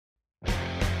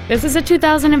This is a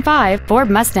 2005 Ford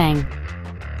Mustang.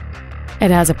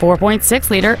 It has a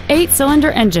 4.6-liter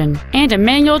 8-cylinder engine and a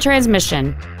manual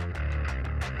transmission.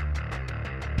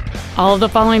 All of the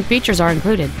following features are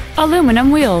included: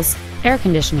 aluminum wheels, air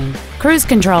conditioning, cruise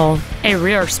control, a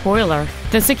rear spoiler,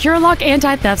 the Secure Lock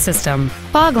anti-theft system,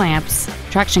 fog lamps,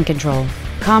 traction control,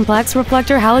 complex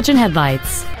reflector halogen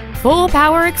headlights, full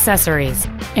power accessories,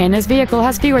 and this vehicle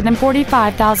has fewer than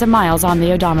 45,000 miles on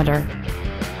the odometer.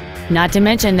 Not to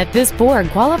mention that this Ford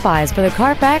qualifies for the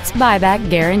Carfax buyback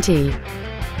guarantee.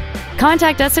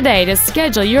 Contact us today to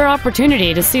schedule your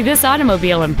opportunity to see this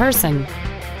automobile in person.